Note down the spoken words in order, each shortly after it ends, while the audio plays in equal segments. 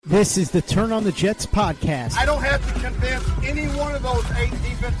This is the Turn on the Jets podcast. I don't have to convince any one of those 8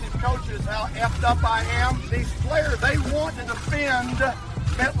 defensive coaches how effed up I am. These players, they want to defend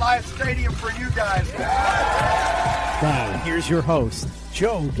MetLife Stadium for you guys. Now, here's your host,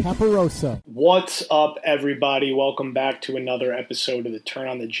 Joe Caparoso. What's up, everybody? Welcome back to another episode of the Turn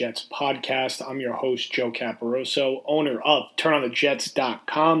on the Jets podcast. I'm your host, Joe Caparoso, owner of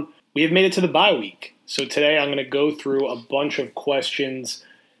TurnOnTheJets.com. We have made it to the bye week. So today I'm going to go through a bunch of questions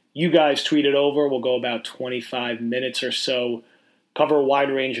you guys tweeted over. We'll go about 25 minutes or so, cover a wide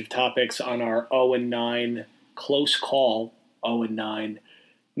range of topics on our 0-9 close call, 0-9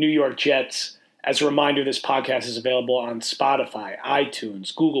 New York Jets. As a reminder, this podcast is available on Spotify,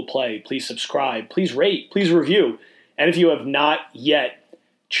 iTunes, Google Play. Please subscribe, please rate, please review. And if you have not yet,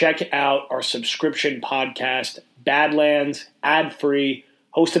 check out our subscription podcast, Badlands, ad-free,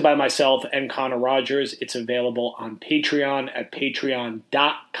 hosted by myself and Connor Rogers. It's available on Patreon at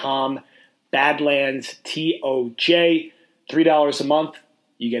patreon.com. Badlands, TOJ, $3 a month.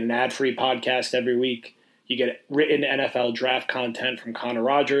 You get an ad-free podcast every week. You get written NFL draft content from Connor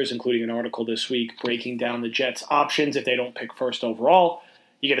Rogers, including an article this week breaking down the Jets' options if they don't pick first overall.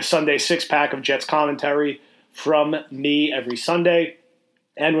 You get a Sunday six-pack of Jets commentary from me every Sunday.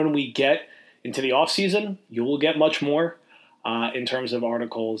 And when we get into the offseason, you will get much more in terms of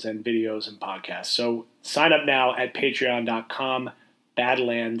articles and videos and podcasts. So sign up now at patreon.com,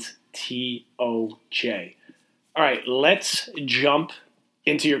 Badlands, TOJ. All right, let's jump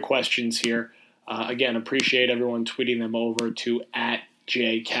into your questions here. Again, appreciate everyone tweeting them over to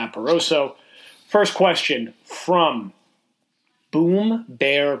 @JCaparoso. First question from Boom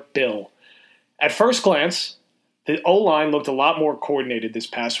Bear Bill. At first glance, the O-line looked a lot more coordinated this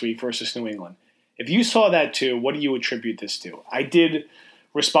past week versus New England. If you saw that too, what do you attribute this to? I did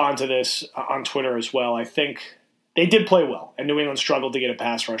respond to this on Twitter as well. I think they did play well, and New England struggled to get a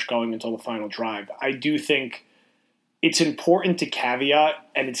pass rush going until the final drive. I do think it's important to caveat,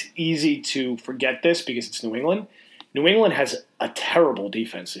 and it's easy to forget this because it's New England. New England has a terrible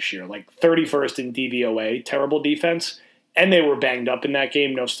defense this year, like 31st in DVOA, terrible defense, and they were banged up in that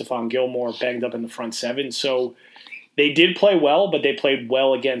game. No Stephon Gilmore, banged up in the front seven. So they did play well, but they played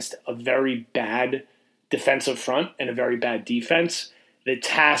well against a very bad defensive front and a very bad defense. The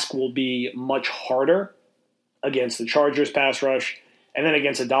task will be much harder against the Chargers pass rush and then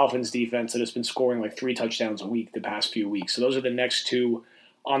against the Dolphins defense that has been scoring like 3 touchdowns a week the past few weeks. So those are the next two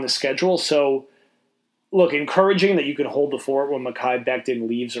on the schedule. So, look, encouraging that you can hold the fort when Mekhi Becton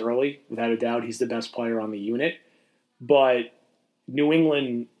leaves early. Without a doubt, he's the best player on the unit. But New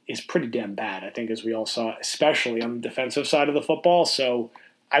England is pretty damn bad, I think, as we all saw, especially on the defensive side of the football. So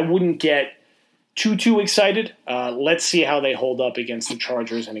I wouldn't get too excited. Let's see how they hold up against the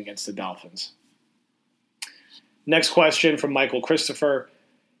Chargers and against the Dolphins. Next question from Michael Christopher.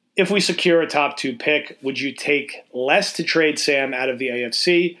 If we secure a top 2 pick, would you take less to trade Sam out of the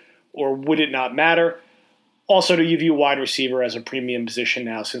AFC, or would it not matter? Also, do you view wide receiver as a premium position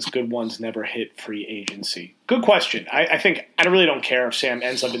now since good ones never hit free agency? Good question. I think I really don't care if Sam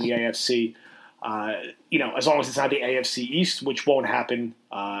ends up in the AFC, as long as it's not the AFC East, which won't happen.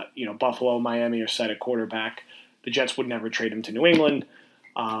 Buffalo, Miami are set at quarterback. The Jets would never trade him to New England.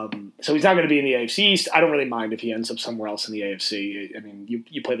 So he's not going to be in the AFC East. I don't really mind if he ends up somewhere else in the AFC. I mean,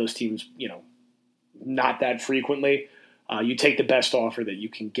 you play those teams, not that frequently. You take the best offer that you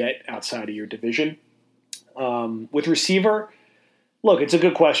can get outside of your division. With receiver, look, it's a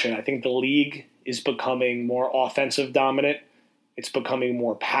good question. I think the league is becoming more offensive dominant. It's becoming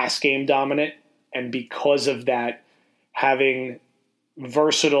more pass game dominant. And because of that, having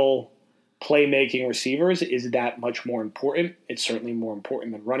versatile playmaking receivers is that much more important. It's certainly more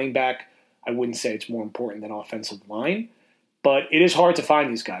important than running back. I wouldn't say it's more important than offensive line. But it is hard to find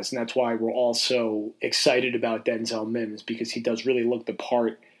these guys, and that's why we're all so excited about Denzel Mims, because he does really look the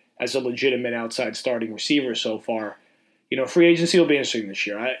part as a legitimate outside starting receiver so far. Free agency will be interesting this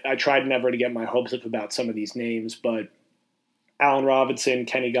year. I tried never to get my hopes up about some of these names, but Allen Robinson,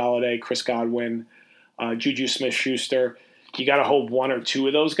 Kenny Golladay, Chris Godwin, Juju Smith-Schuster, you got to hope 1 or 2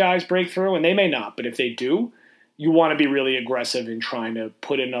 of those guys break through, and they may not, but if they do, you want to be really aggressive in trying to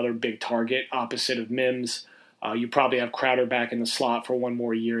put another big target opposite of Mims. You probably have Crowder back in the slot for 1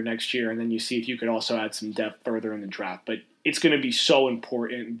 more year next year, and then you see if you could also add some depth further in the draft. But it's going to be so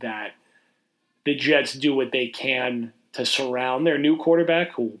important that the Jets do what they can to surround their new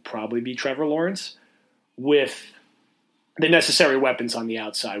quarterback, who will probably be Trevor Lawrence, with the necessary weapons on the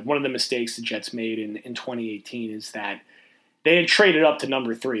outside. One of the mistakes the Jets made in 2018 is that they had traded up to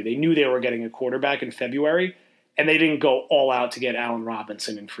number 3. They knew they were getting a quarterback in February, and they didn't go all out to get Allen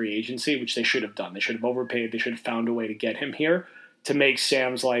Robinson in free agency, which they should have done. They should have overpaid. They should have found a way to get him here. to make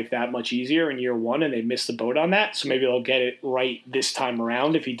Sam's life that much easier in year one, and they missed the boat on that. So maybe they'll get it right this time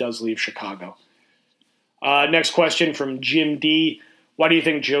around if he does leave Chicago. Next question from Jim D. Why do you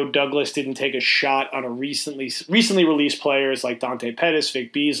think Joe Douglas didn't take a shot on a recently released players like Dante Pettis,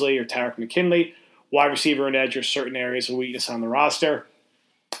 Vic Beasley, or Tarek McKinley? Wide receiver and edge are certain areas of weakness on the roster.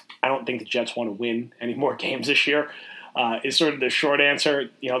 I don't think the Jets want to win any more games this year, is sort of the short answer.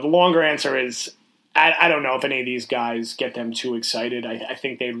 The longer answer is I don't know if any of these guys get them too excited. I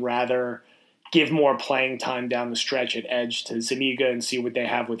think they'd rather give more playing time down the stretch at edge to Zuniga and see what they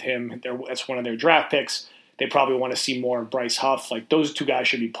have with him. That's one of their draft picks. They probably want to see more of Bryce Huff. Like, those two guys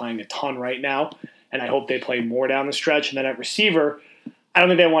should be playing a ton right now, and I hope they play more down the stretch. And then at receiver, I don't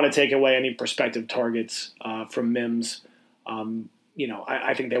think they want to take away any prospective targets from Mims.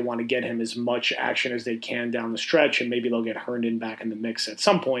 I think they want to get him as much action as they can down the stretch, and maybe they'll get Herndon back in the mix at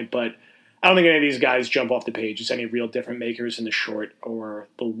some point. But I don't think any of these guys jump off the page as any real different makers in the short or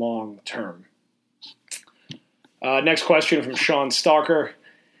the long term. Next question from Sean Stalker.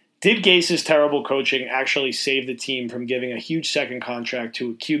 Did Gase's terrible coaching actually save the team from giving a huge second contract to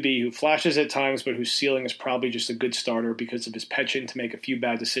a QB who flashes at times but whose ceiling is probably just a good starter because of his penchant to make a few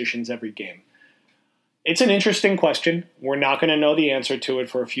bad decisions every game? It's an interesting question. We're not going to know the answer to it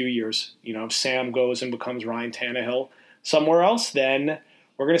for a few years. If Sam goes and becomes Ryan Tannehill somewhere else, then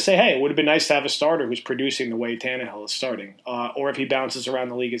we're going to say, hey, it would have been nice to have a starter who's producing the way Tannehill is starting. Or if he bounces around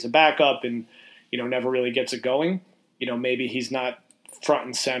the league as a backup and, never really gets it going, maybe he's not front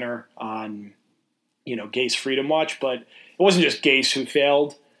and center on, Gase Freedom Watch. But it wasn't just Gase who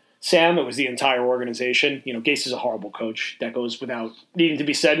failed Sam. It was the entire organization. Gase is a horrible coach. That goes without needing to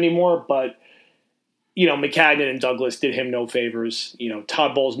be said anymore. But, McCagnon and Douglas did him no favors.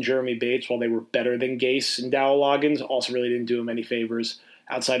 Todd Bowles and Jeremy Bates, while they were better than Gase and Dowell Loggins, also really didn't do him any favors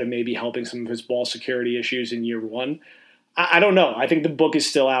outside of maybe helping some of his ball security issues in year one. I don't know. I think the book is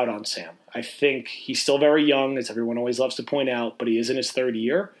still out on Sam. I think he's still very young, as everyone always loves to point out, but he is in his third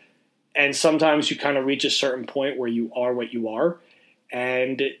year. And sometimes you kind of reach a certain point where you are what you are.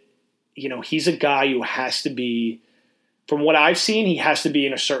 And, he's a guy who has to be, from what I've seen, he has to be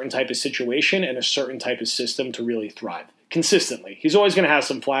in a certain type of situation and a certain type of system to really thrive consistently. He's always going to have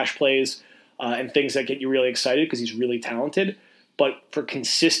some flash plays and things that get you really excited because he's really talented. But for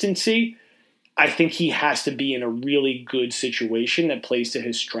consistency, I think he has to be in a really good situation that plays to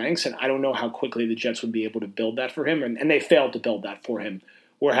his strengths, and I don't know how quickly the Jets would be able to build that for him, and they failed to build that for him.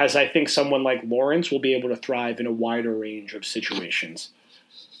 Whereas I think someone like Lawrence will be able to thrive in a wider range of situations.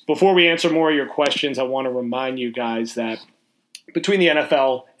 Before we answer more of your questions, I want to remind you guys that between the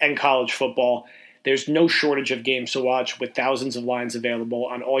NFL and college football, there's no shortage of games to watch with thousands of lines available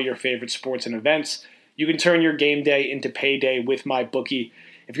on all your favorite sports and events. You can turn your game day into payday with MyBookie.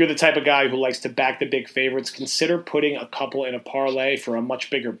 If you're the type of guy who likes to back the big favorites, consider putting a couple in a parlay for a much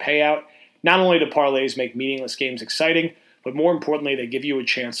bigger payout. Not only do parlays make meaningless games exciting, but more importantly, they give you a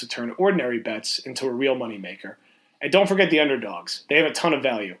chance to turn ordinary bets into a real moneymaker. And don't forget the underdogs. They have a ton of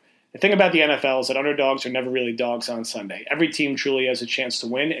value. The thing about the NFL is that underdogs are never really dogs on Sunday. Every team truly has a chance to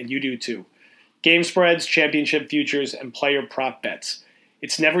win, and you do too. Game spreads, championship futures, and player prop bets.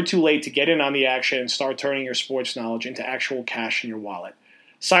 It's never too late to get in on the action and start turning your sports knowledge into actual cash in your wallet.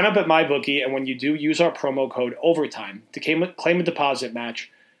 Sign up at MyBookie, and when you do, use our promo code OVERTIME to claim a deposit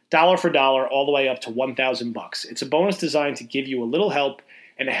match, dollar for dollar, all the way up to $1,000. It's a bonus designed to give you a little help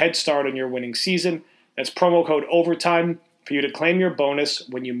and a head start on your winning season. That's promo code OVERTIME for you to claim your bonus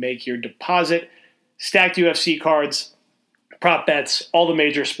when you make your deposit. Stacked UFC cards, prop bets, all the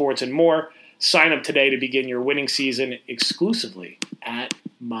major sports, and more. Sign up today to begin your winning season exclusively at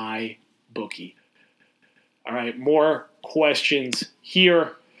MyBookie. All right, more questions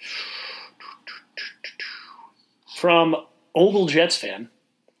here from Ogle Jets fan.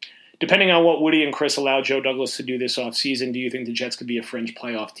 Depending on what Woody and Chris allow Joe Douglas to do this offseason, do you think the Jets could be a fringe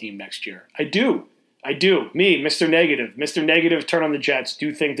playoff team next year? I do. Me, Mr. Negative. Mr. Negative, turn on the Jets.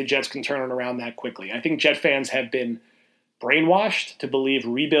 Do think the Jets can turn it around that quickly. I think Jet fans have been brainwashed to believe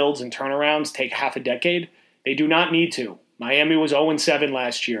rebuilds and turnarounds take half a decade. They do not need to. Miami was 0-7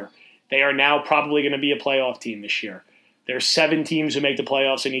 last year. They are now probably going to be a playoff team this year. There are 7 teams who make the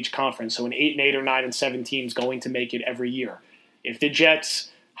playoffs in each conference, so an 8-8 or 9-7 team's going to make it every year. If the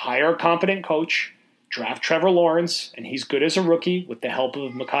Jets hire a competent coach, draft Trevor Lawrence, and he's good as a rookie with the help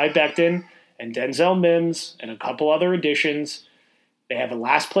of Mekhi Becton and Denzel Mims and a couple other additions, they have a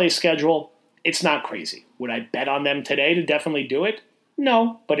last place schedule. It's not crazy. Would I bet on them today to definitely do it?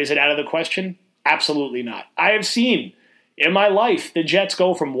 No. But is it out of the question? Absolutely not. I have seen in my life the Jets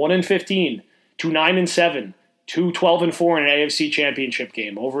go from 1-15 to 9-7 to 12-4 in an AFC championship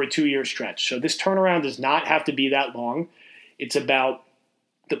game over a 2-year stretch. So this turnaround does not have to be that long. It's about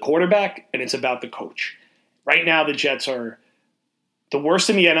the quarterback and it's about the coach. Right now, the Jets are the worst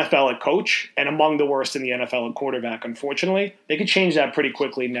in the NFL at coach and among the worst in the NFL at quarterback, unfortunately. They could change that pretty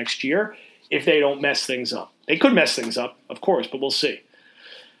quickly next year if they don't mess things up. They could mess things up, of course, but we'll see.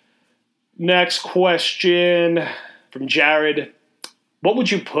 Next question from Jared. What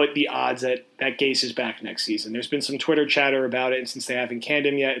would you put the odds that Gase is back next season? There's been some Twitter chatter about it, and since they haven't canned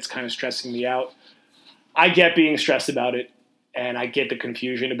him yet, it's kind of stressing me out. I get being stressed about it, and I get the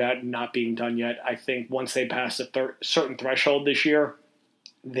confusion about it not being done yet. I think once they pass a certain threshold this year,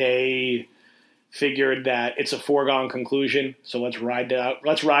 they figured that it's a foregone conclusion, so let's ride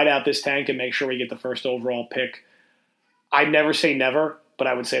out this tank and make sure we get the first overall pick. I'd never say never, but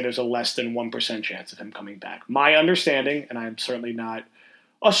I would say there's a less than 1% chance of him coming back. My understanding, and I'm certainly not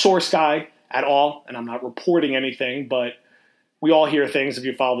a source guy at all, and I'm not reporting anything, but we all hear things if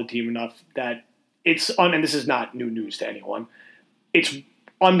you follow the team enough that and this is not new news to anyone, it's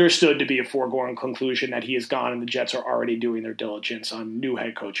understood to be a foregone conclusion that he is gone and the Jets are already doing their diligence on new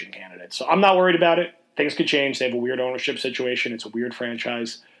head coaching candidates. So I'm not worried about it. Things could change. They have a weird ownership situation. It's a weird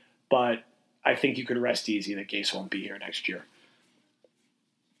franchise, but I think you could rest easy that Gase won't be here next year.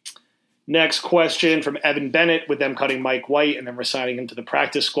 Next question from Evan Bennett. With them cutting Mike White and then resigning him to the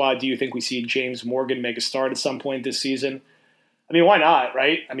practice squad, do you think we see James Morgan make a start at some point this season? I mean, why not,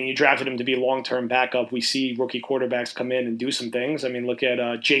 right? I mean, you drafted him to be a long-term backup. We see rookie quarterbacks come in and do some things. I mean, look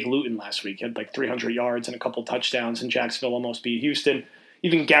at Jake Luton last week. He had like 300 yards and a couple touchdowns, and Jacksonville almost beat Houston.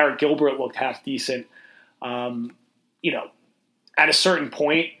 Even Garrett Gilbert looked half decent. At a certain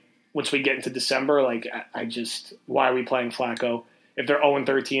point, once we get into December, why are we playing Flacco? If they're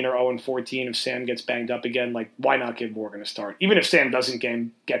 0-13 or 0-14, if Sam gets banged up again, why not give Morgan a start? Even if Sam doesn't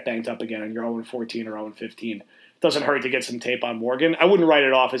get banged up again and you're 0-14 or 0-15, it doesn't hurt to get some tape on Morgan. I wouldn't write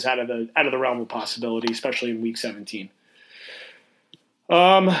it off as out of the realm of possibility, especially in Week 17.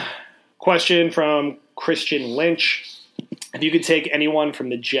 Question from Christian Lynch. If you could take anyone from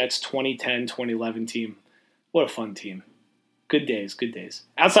the Jets 2010-2011 team, what a fun team. Good days.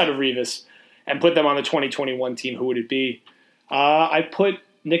 Outside of Revis, and put them on the 2021 team, who would it be? I put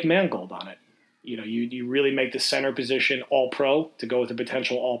Nick Mangold on it. You really make the center position all-pro to go with a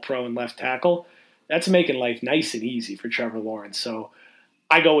potential all-pro and left tackle. That's making life nice and easy for Trevor Lawrence. So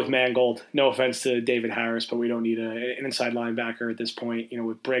I go with Mangold. No offense to David Harris, but we don't need an inside linebacker at this point.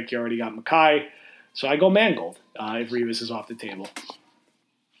 With Brick, you already got Mackay. So I go Mangold if Revis is off the table.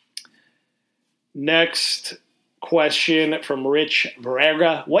 Next question from Rich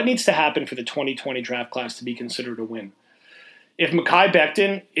Varega. What needs to happen for the 2020 draft class to be considered a win? If Mekhi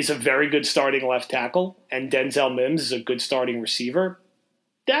Becton is a very good starting left tackle and Denzel Mims is a good starting receiver,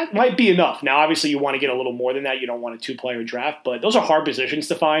 that might be enough. Now, obviously, you want to get a little more than that. You don't want a two-player draft, but those are hard positions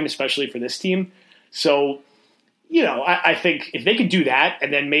to find, especially for this team. So, I think if they could do that,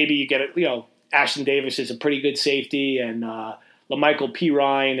 and then maybe you get Ashton Davis is a pretty good safety, and LaMichael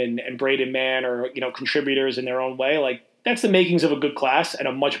Pirine and Braden Mann are contributors in their own way. That's the makings of a good class and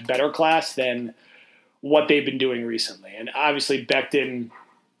a much better class than what they've been doing recently. And obviously Becton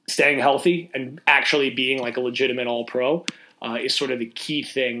staying healthy and actually being a legitimate all-pro is sort of the key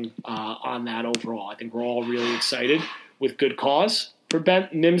thing on that overall. I think we're all really excited with good cause for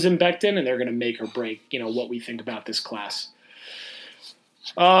Mims and Becton, and they're going to make or break, what we think about this class.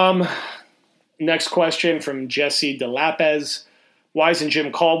 Next question from Jesse DeLapez. Why isn't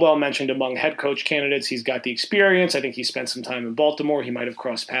Jim Caldwell mentioned among head coach candidates? He's got the experience. I think he spent some time in Baltimore. He might have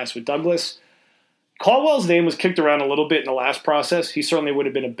crossed paths with Douglas. Caldwell's name was kicked around a little bit in the last process. He certainly would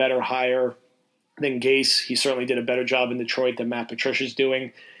have been a better hire than Gase. He certainly did a better job in Detroit than Matt Patricia's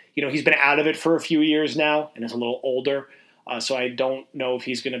doing. He's been out of it for a few years now and is a little older. So I don't know if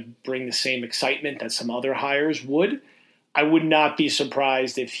he's going to bring the same excitement that some other hires would. I would not be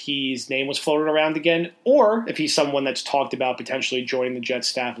surprised if his name was floated around again, or if he's someone that's talked about potentially joining the Jets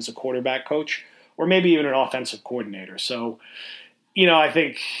staff as a quarterback coach, or maybe even an offensive coordinator. So, I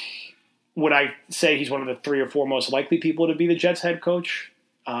think, would I say he's one of the 3 or 4 most likely people to be the Jets head coach?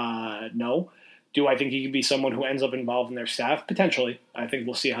 No. Do I think he could be someone who ends up involved in their staff? Potentially. I think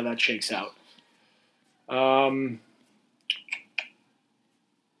we'll see how that shakes out.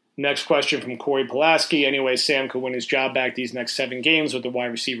 Next question from Corey Pulaski. Anyway, Sam could win his job back these next 7 games with the wide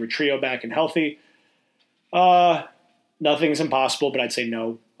receiver trio back and healthy. Nothing's impossible, but I'd say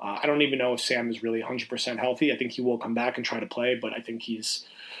no. I don't even know if Sam is really 100% healthy. I think he will come back and try to play, but I think he's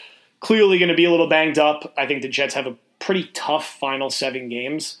clearly going to be a little banged up. I think the Jets have a pretty tough final 7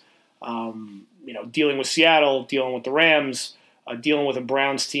 games. Dealing with Seattle, dealing with the Rams, dealing with a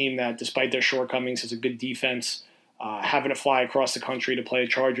Browns team that, despite their shortcomings, has a good defense, having to fly across the country to play a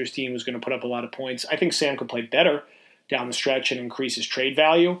Chargers team who's going to put up a lot of points. I think Sam could play better down the stretch and increase his trade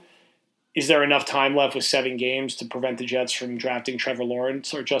value. Is there enough time left with 7 games to prevent the Jets from drafting Trevor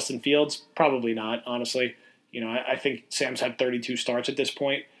Lawrence or Justin Fields? Probably not, honestly. I think Sam's had 32 starts at this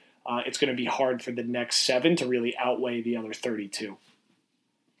point. It's going to be hard for the next 7 to really outweigh the other 32.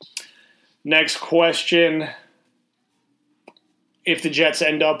 Next question. If the Jets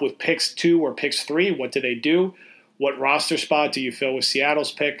end up with picks 2 or picks 3, what do they do? What roster spot do you fill with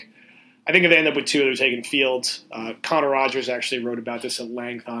Seattle's pick? I think if they end up with 2, they're taking Fields. Connor Rogers actually wrote about this at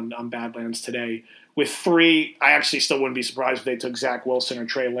length on Badlands today. With 3, I actually still wouldn't be surprised if they took Zach Wilson or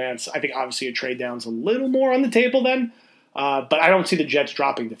Trey Lance. I think obviously a trade down's a little more on the table then, but I don't see the Jets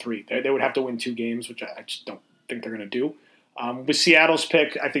dropping to 3. They would have to win 2 games, which I just don't think they're going to do. With Seattle's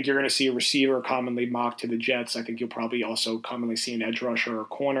pick, I think you're going to see a receiver commonly mocked to the Jets. I think you'll probably also commonly see an edge rusher or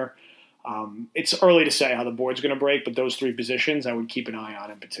corner. It's early to say how the board's going to break, but those 3 positions I would keep an eye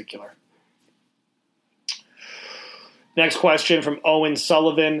on in particular. Next question from Owen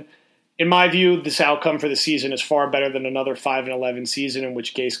Sullivan. In my view, this outcome for the season is far better than another 5-11 season in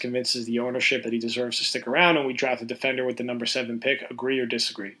which Gase convinces the ownership that he deserves to stick around and we draft a defender with the number 7 pick. Agree or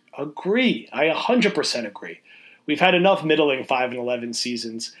disagree? Agree. I 100% agree. We've had enough middling 5-11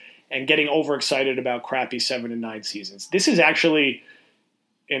 seasons and getting overexcited about crappy 7-9 seasons. This is actually,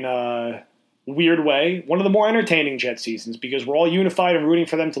 in a weird way, one of the more entertaining Jets seasons because we're all unified and rooting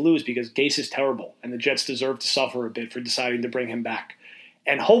for them to lose because Gase is terrible and the Jets deserve to suffer a bit for deciding to bring him back.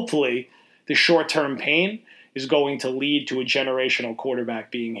 And hopefully the short-term pain is going to lead to a generational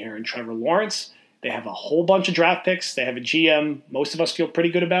quarterback being here in Trevor Lawrence. They have a whole bunch of draft picks. They have a GM most of us feel pretty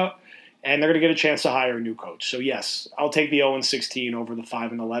good about, and they're going to get a chance to hire a new coach. So yes, I'll take the 0-16 over the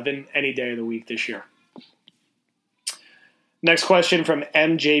 5-11 any day of the week this year. Next question from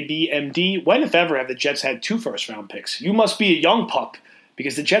MJBMD. When, if ever, have the Jets had 2 first-round picks? You must be a young pup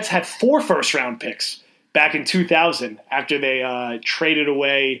because the Jets had 4 first-round picks back in 2000 after they traded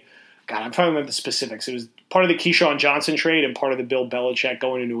away. God, I'm trying to remember the specifics. It was part of the Keyshawn Johnson trade and part of the Bill Belichick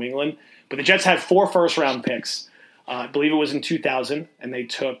going to New England. But the Jets had 4 first-round picks. I believe it was in 2000, and they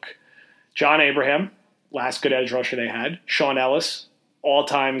took John Abraham, last good edge rusher they had, Sean Ellis,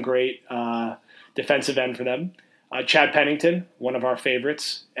 all-time great defensive end for them, Chad Pennington, one of our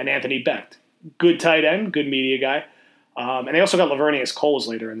favorites, and Anthony Becht. Good tight end, good media guy. And they also got Lavernius Coles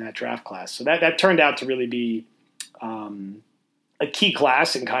later in that draft class. So that turned out to really be a key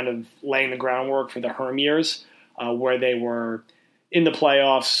class in kind of laying the groundwork for the Herm years, where they were in the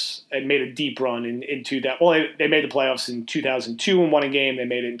playoffs and made a deep run into that. Well, they made the playoffs in 2002 and won a game. They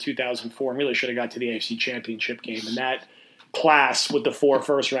made it in 2004 and really should have got to the AFC Championship game. And that class with the 4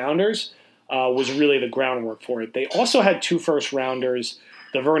 first-rounders was really the groundwork for it. They also had 2 first-rounders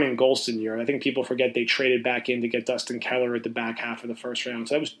the Vernon Golston year. I think people forget they traded back in to get Dustin Keller at the back half of the first round.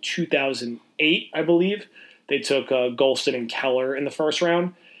 So that was 2008, I believe. They took Golston and Keller in the first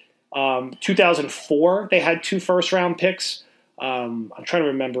round. 2004, they had 2 first-round picks. I'm trying to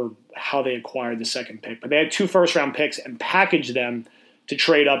remember how they acquired the second pick, but they had 2 first-round picks and packaged them to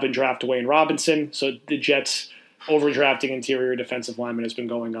trade up and draft Wayne Robinson. So the Jets overdrafting interior defensive lineman has been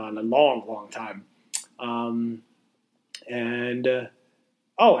going on a long, long time. And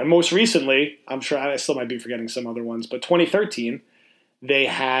most recently, I'm sure I still might be forgetting some other ones, but 2013, they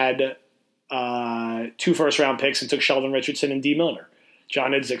had 2 first-round picks and took Sheldon Richardson and D. Milner.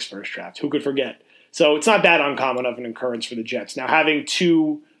 John Idzik's first draft. Who could forget? So it's not that uncommon of an occurrence for the Jets. Now, having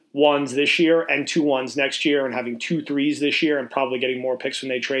 2 1s this year and 2 1s next year and having 2 3s this year and probably getting more picks when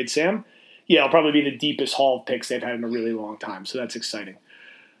they trade Sam, it'll probably be the deepest haul of picks they've had in a really long time. So that's exciting.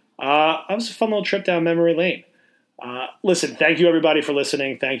 That was a fun little trip down memory lane. Listen, thank you everybody for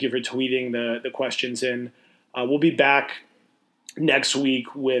listening. Thank you for tweeting the questions in. We'll be back next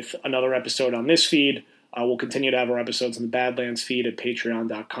week with another episode on this feed. We'll continue to have our episodes in the Badlands feed at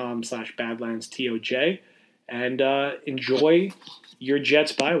patreon.com/BadlandsTOJ. And enjoy your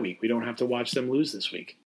Jets bye week. We don't have to watch them lose this week.